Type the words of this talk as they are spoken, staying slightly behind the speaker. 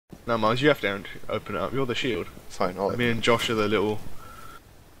No, Miles, you have to open it up. You're the shield. Fine. Me and Josh are the little...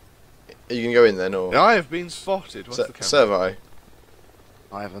 Are you gonna go in then, or? I have been spotted. What's the camera? Servo.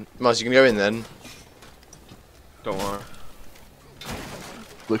 I haven't. Miles, you can go in then. Don't worry.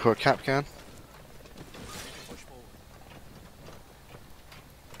 Look for a cap can.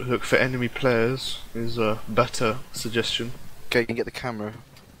 Look for enemy players is a better suggestion. Okay, you can get the camera.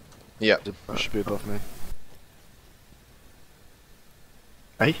 Yep. It should be above me.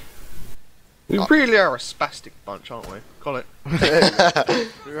 Hey? We really are a spastic bunch, aren't we? Call it.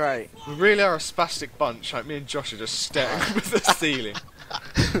 Right. We really are a spastic bunch. Like me and Josh are just staring at the ceiling.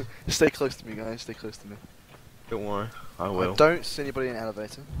 Stay close to me, guys. Stay close to me. Don't worry, I will. I don't see anybody in the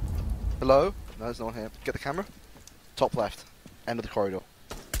elevator. Hello? No, there's no one here. Get the camera. Top left. End of the corridor.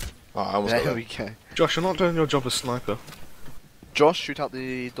 Oh, I almost got There that. we go. Josh, you're not doing your job as sniper. Josh, shoot out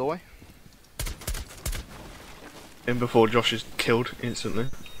the doorway. In before Josh is killed instantly.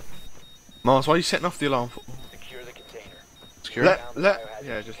 Mars, why are you setting off the alarm for? Secure the container. Secure it.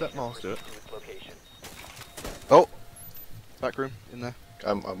 Yeah, just let Mars do it. To its location. Oh! Back room, in there.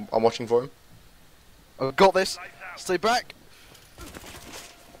 I'm watching for him. I've got this! Stay back!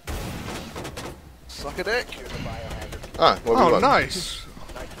 Suck a dick! Secure the biohazard. Ah, well, we Oh, won. nice!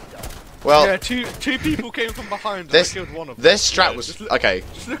 Nicely done. Well, Yeah, two people came from behind and I this killed one of them. this strat Yeah, was just okay.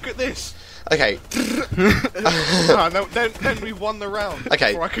 Just look at this! Okay, No, then we won the round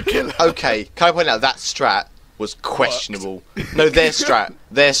Okay. before I could kill him. okay. Can I point out that strat was questionable? No, their strat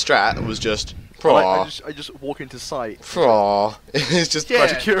was just I just walk into sight. It's just Yeah.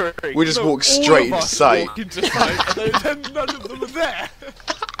 Security. we just No, walked all straight of into us sight. walked into sight, and then none of them were there.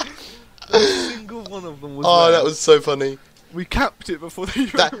 Not a single one of them was Oh, there. that was so funny. We capped it before they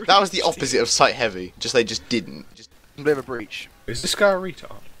even That was the reached opposite of sight heavy. They just didn't. Just A bit of a breach. it. Is this guy a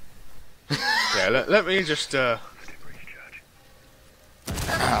retard? Yeah, let me just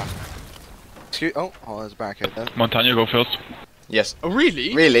Excuse. Oh, there's a barricade there. Montagne, go first. yes. Oh,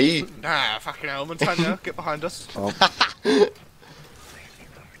 really? Really? Nah, fucking hell, Montagne, get behind us. Oh.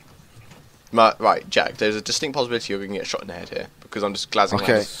 Right, Jack. There's a distinct possibility you're going to get shot in the head here because I'm just glazing.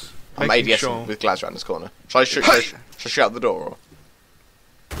 Okay. around. I'm Making ADSing sure. with Glaz around this corner. Shall I shoot out the door? Or?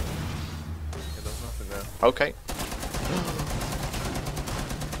 Yeah, there's nothing there. Okay.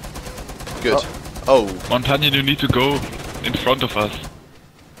 Good. Oh, Montagne, you need to go in front of us.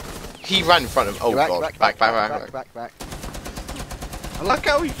 he ran in front of. Oh god. Back. back. I like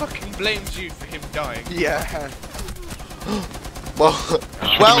how he fucking blames you for him dying. Yeah. Well,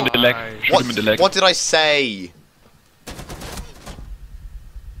 Shoot well. him in the leg. Nice. Shoot him in the leg. What did I say?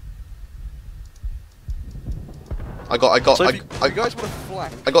 I got. So I if you guys want to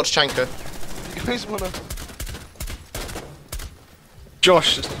flank, got Chanka. you guys want to.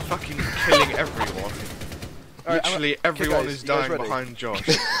 Josh is fucking killing everyone. Alright, Literally okay, everyone guys, is you guys dying ready? behind Josh.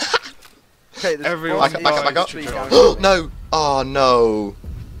 Okay, there's Everyone one back up, back up. tree down here. No. Oh no.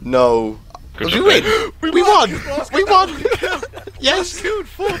 No. Good Did job, we guys. win? We won. We won. Yes, Yes. killed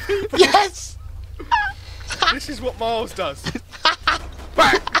 4 people. Yes. This is what Miles does.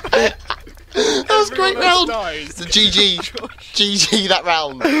 That was a great Everyone else round. dies. It's a GG. GG that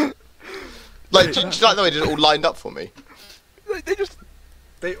round. Like, do you like the way it all lined up for me?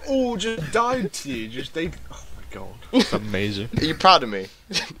 They all just died to you. Oh my god, that's amazing. Are you proud of me?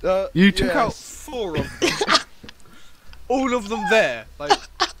 You took yes. out 4 of them. All of them there. Like,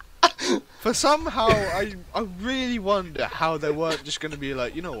 for somehow, I really wonder how they weren't just going to be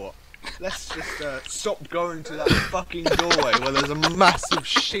like, you know what? Let's just stop going to that fucking doorway where there's a massive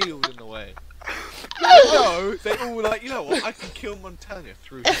shield in the way. No, they all were like, you know what? I can kill Montagne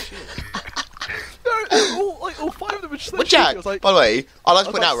through his shield. all 5 of them were just Well, Jack. I was like, By the way, I'd like to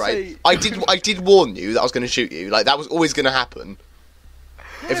I was point out, about to right? say- I did warn you that I was going to shoot you. Like that was always going to happen.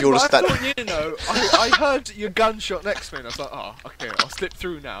 If you're just I that. thought, you know, I heard your gunshot next to me and I was like, oh, okay, I'll slip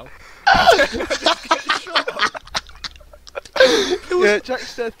through now. yeah,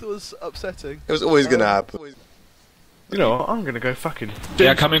 Jack's death was upsetting. It was always going to happen. You know what? I'm gonna go fucking. They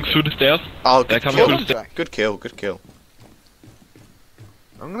are coming through the stairs. Oh, They're good coming through kill. the stairs. Good kill. Good kill.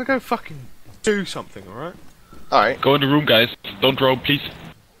 I'm gonna go fucking do something, alright? All right. Go in the room, guys. Don't roam, please.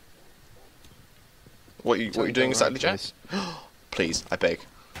 What you doing exactly, Jack? Guys. Please, I beg.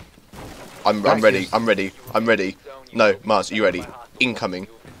 I'm Jack ready. is- I'm ready. I'm ready. No, Mars, are you ready? Incoming.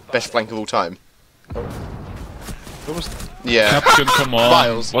 Best flank of all time. Yeah. Captain, come on.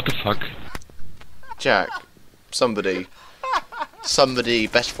 Miles. What the fuck? Jack. Somebody. Somebody.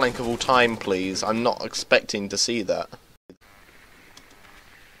 Best flank of all time, please. I'm not expecting to see that.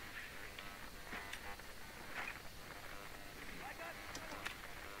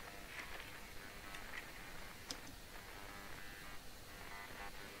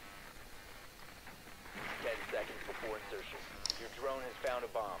 drone has found a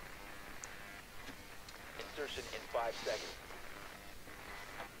bomb. Insertion in 5 seconds.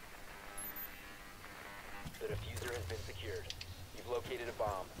 The diffuser has been secured. You've located a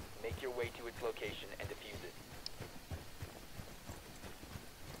bomb. Make your way to its location and defuse it.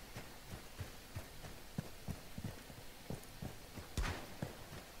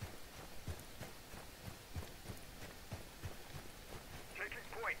 Taking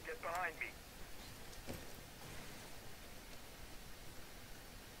point, get behind me.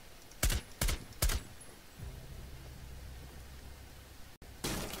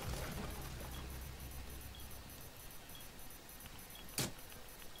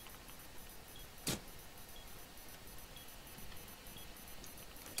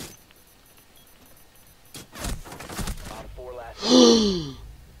 Bomb 4 last.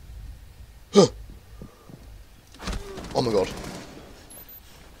 Oh my god.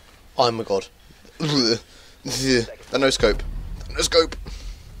 Oh my god. The no scope. The no scope.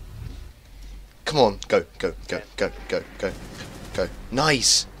 Come on, go, go, go, go, go, go, go.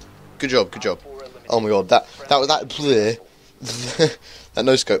 Nice. Good job, good job. Oh my god, that was that. That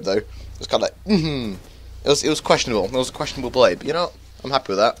no scope though. It was kind of like, It was questionable. It was a questionable play, but you know what? I'm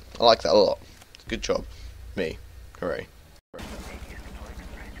happy with that. I like that a lot. Good job, me. Hooray.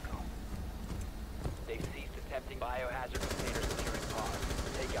 They've ceased attempting biohazard container securing pods.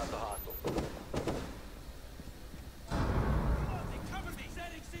 Take out the hostile. Cover me,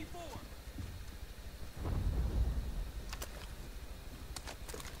 setting C4.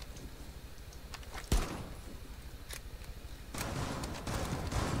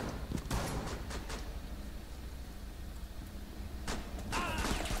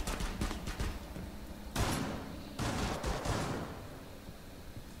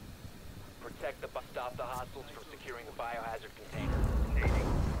 Stop the hostiles from securing the biohazard container.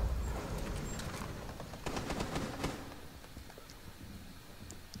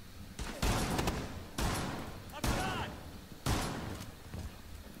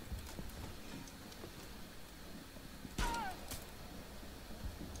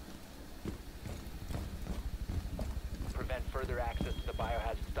 Prevent further access to the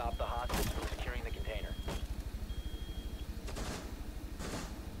biohazard. Stop the hostiles from securing the container.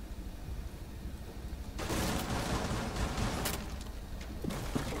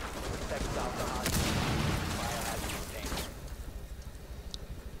 Stop the hostage. Biohazard container.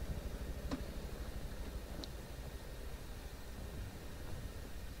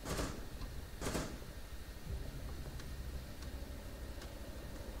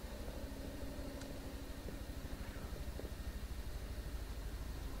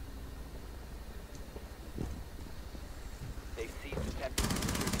 They've ceased attempting to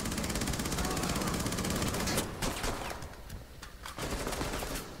secure the container.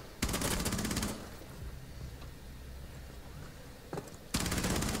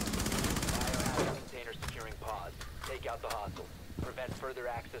 Biohazard container securing pods. Take out the hostiles. Prevent further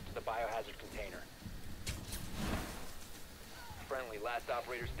access to the biohazard container. Friendly, last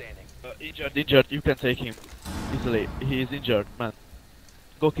operator standing. Injured, you can take him easily. He is injured, man.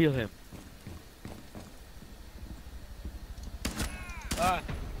 Go kill him.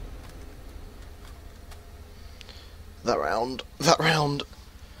 That round. That round.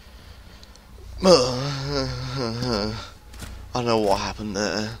 I don't know what happened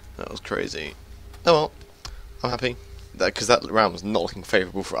there. That was crazy. Oh well. I'm happy. Because that round was not looking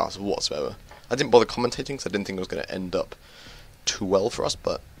favourable for us whatsoever. I didn't bother commentating because I didn't think it was going to end up too well for us,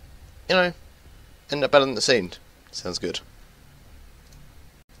 but, you know, ended up better than it seemed. Sounds good.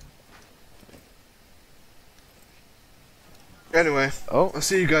 Anyway, Oh, I'll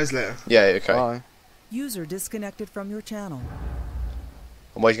see you guys later. Yeah, okay. bye. User disconnected from your channel.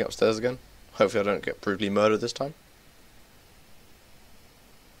 I'm waiting upstairs again. Hopefully I don't get brutally murdered this time.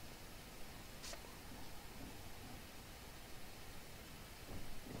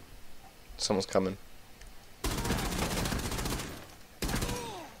 Someone's coming.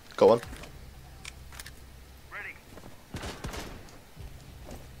 Got one. Ready.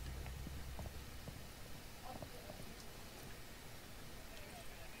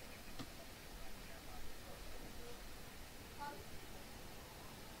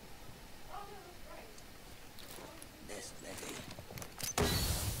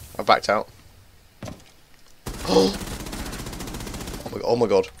 I backed out. Oh my god. Oh my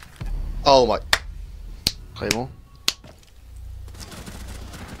god. Oh my. Claymore.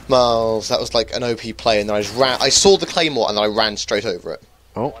 Miles, that was like an OP play, and then I just ran. I saw the claymore, and then I ran straight over it.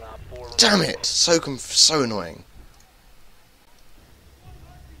 Oh. One op 4 Damn it! So annoying.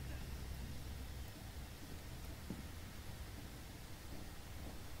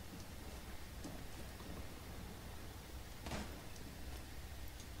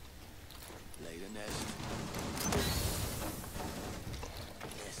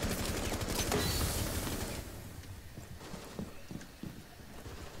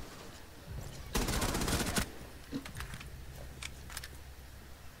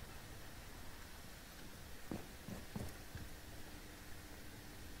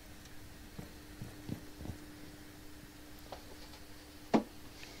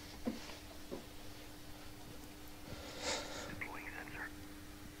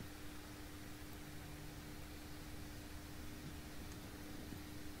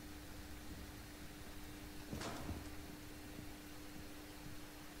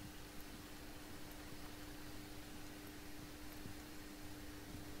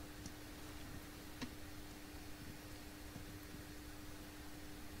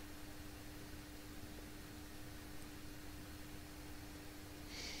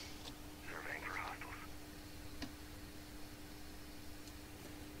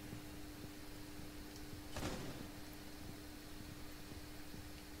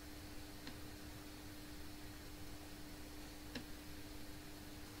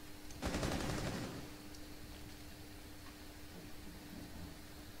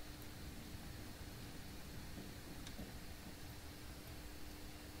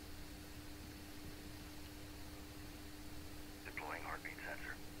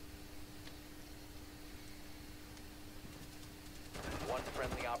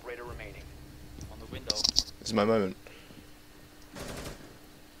 operator remaining. On the window. This is my moment.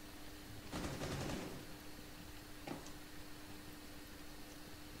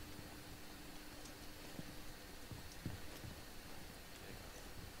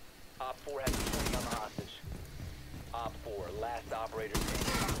 Op 4 has 20 on the hostage. Op 4, last operator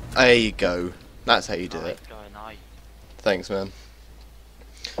standing. There you go. That's how you do it. Nice guy, nice. Thanks, man.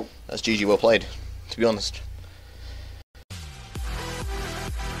 That's GG well played, to be honest.